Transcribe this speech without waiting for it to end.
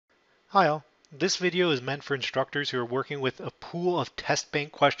Hi all. This video is meant for instructors who are working with a pool of test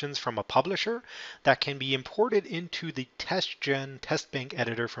bank questions from a publisher that can be imported into the TestGen test bank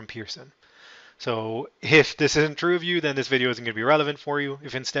editor from Pearson. So if this isn't true of you, then this video isn't going to be relevant for you.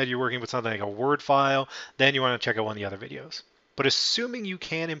 If instead you're working with something like a Word file, then you want to check out one of the other videos. But assuming you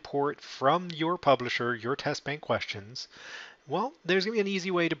can import from your publisher your test bank questions, well, there's going to be an easy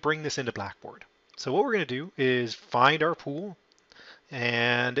way to bring this into Blackboard. So what we're going to do is find our pool.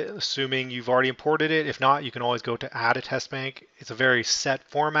 And assuming you've already imported it, if not, you can always go to add a test bank. It's a very set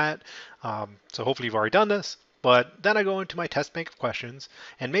format. So hopefully you've already done this. But then I go into my test bank of questions,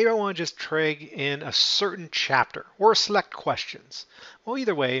 and maybe I want to just drag in a certain chapter or select questions. Well,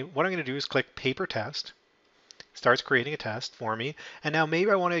 either way, what I'm going to do is click paper test. Starts creating a test for me. And now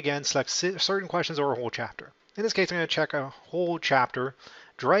maybe I want to again select certain questions or a whole chapter. In this case, I'm going to check a whole chapter,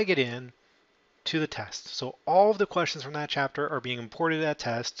 drag it in, to the test. So all of the questions from that chapter are being imported to that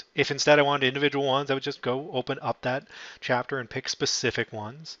test. If instead I wanted individual ones, I would just go open up that chapter and pick specific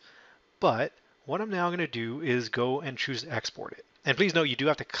ones. But what I'm now going to do is go and choose to export it. And please note, you do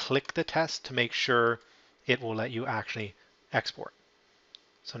have to click the test to make sure it will let you actually export.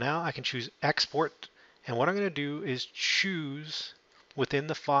 So now I can choose export. And what I'm going to do is choose within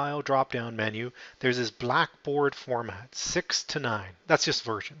the file drop-down menu, there's this Blackboard format, 6 to 9. That's just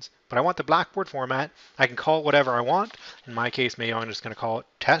versions. But I want the Blackboard format. I can call it whatever I want. In my case, maybe I'm just going to call it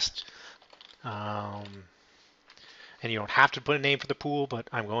test. And you don't have to put a name for the pool, but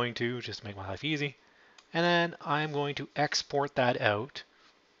I'm going to just to make my life easy. And then I'm going to export that out.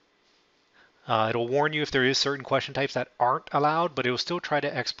 It'll warn you if there is certain question types that aren't allowed, but it will still try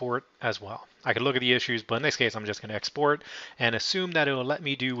to export as well. I can look at the issues, but in this case, I'm just going to export and assume that it will let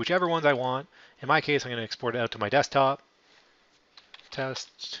me do whichever ones I want. In my case, I'm going to export it out to my desktop.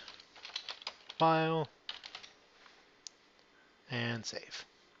 Test file and save.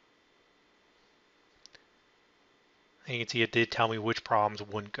 And you can see it did tell me which problems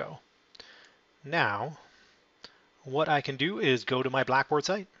wouldn't go. Now, what I can do is go to my Blackboard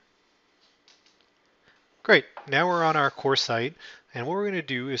site. Great, now we're on our course site, and what we're going to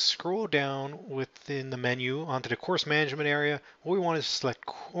do is scroll down within the menu onto the course management area. What we want is to select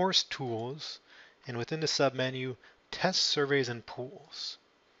course tools, and within the submenu, test surveys and pools.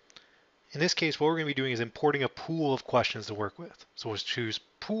 In this case, what we're going to be doing is importing a pool of questions to work with. So we'll choose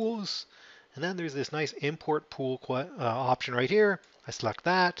pools, and then there's this nice import pool option right here. I select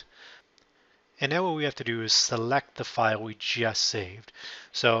that. And now what we have to do is select the file we just saved.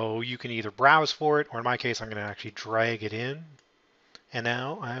 So you can either browse for it, or in my case, I'm going to actually drag it in. And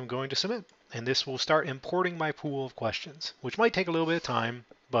now I'm going to submit. And this will start importing my pool of questions, which might take a little bit of time,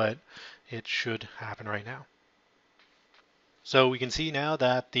 but it should happen right now. So we can see now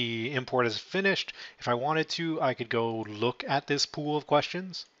that the import is finished. If I wanted to, I could go look at this pool of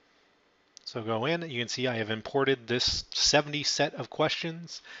questions. So go in, you can see I have imported this 70 set of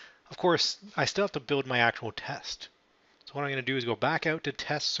questions. Of course, I still have to build my actual test. So what I'm going to do is go back out to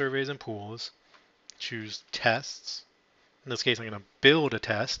test surveys and pools, choose tests. In this case, I'm going to build a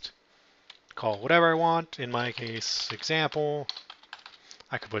test, call it whatever I want. In my case, example.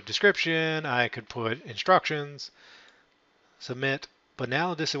 I could put description, I could put instructions, submit. But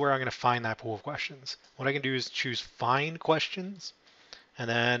now this is where I'm going to find that pool of questions. What I can do is choose find questions, and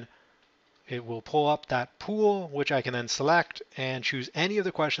then it will pull up that pool, which I can then select and choose any of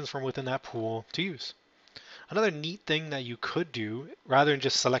the questions from within that pool to use. Another neat thing that you could do, rather than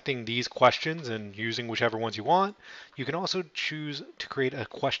just selecting these questions and using whichever ones you want, you can also choose to create a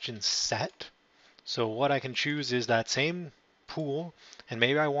question set. So what I can choose is that same pool, and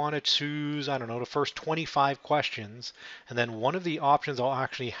maybe I want to choose, I don't know, the first 25 questions, and then one of the options I'll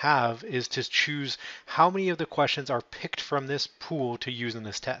actually have is to choose how many of the questions are picked from this pool to use in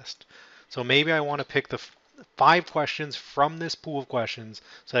this test. So maybe I want to pick the 5 questions from this pool of questions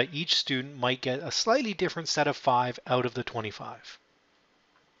so that each student might get a slightly different set of 5 out of the 25.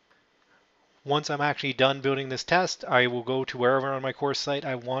 Once I'm actually done building this test, I will go to wherever on my course site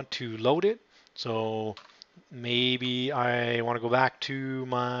I want to load it. So maybe I want to go back to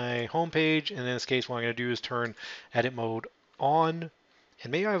my home page, and in this case what I'm going to do is turn edit mode on,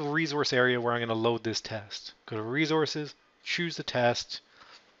 and maybe I have a resource area where I'm going to load this test. Go to resources, choose the test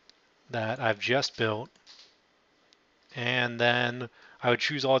that I've just built, and then I would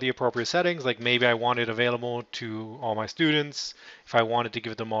choose all the appropriate settings, like maybe I want it available to all my students, if I wanted to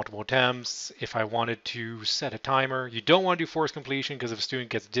give them multiple attempts, if I wanted to set a timer. You don't want to do forced completion because if a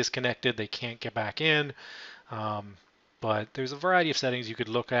student gets disconnected, they can't get back in. But there's a variety of settings you could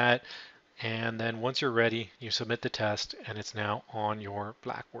look at, and then once you're ready, you submit the test, and it's now on your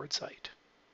Blackboard site.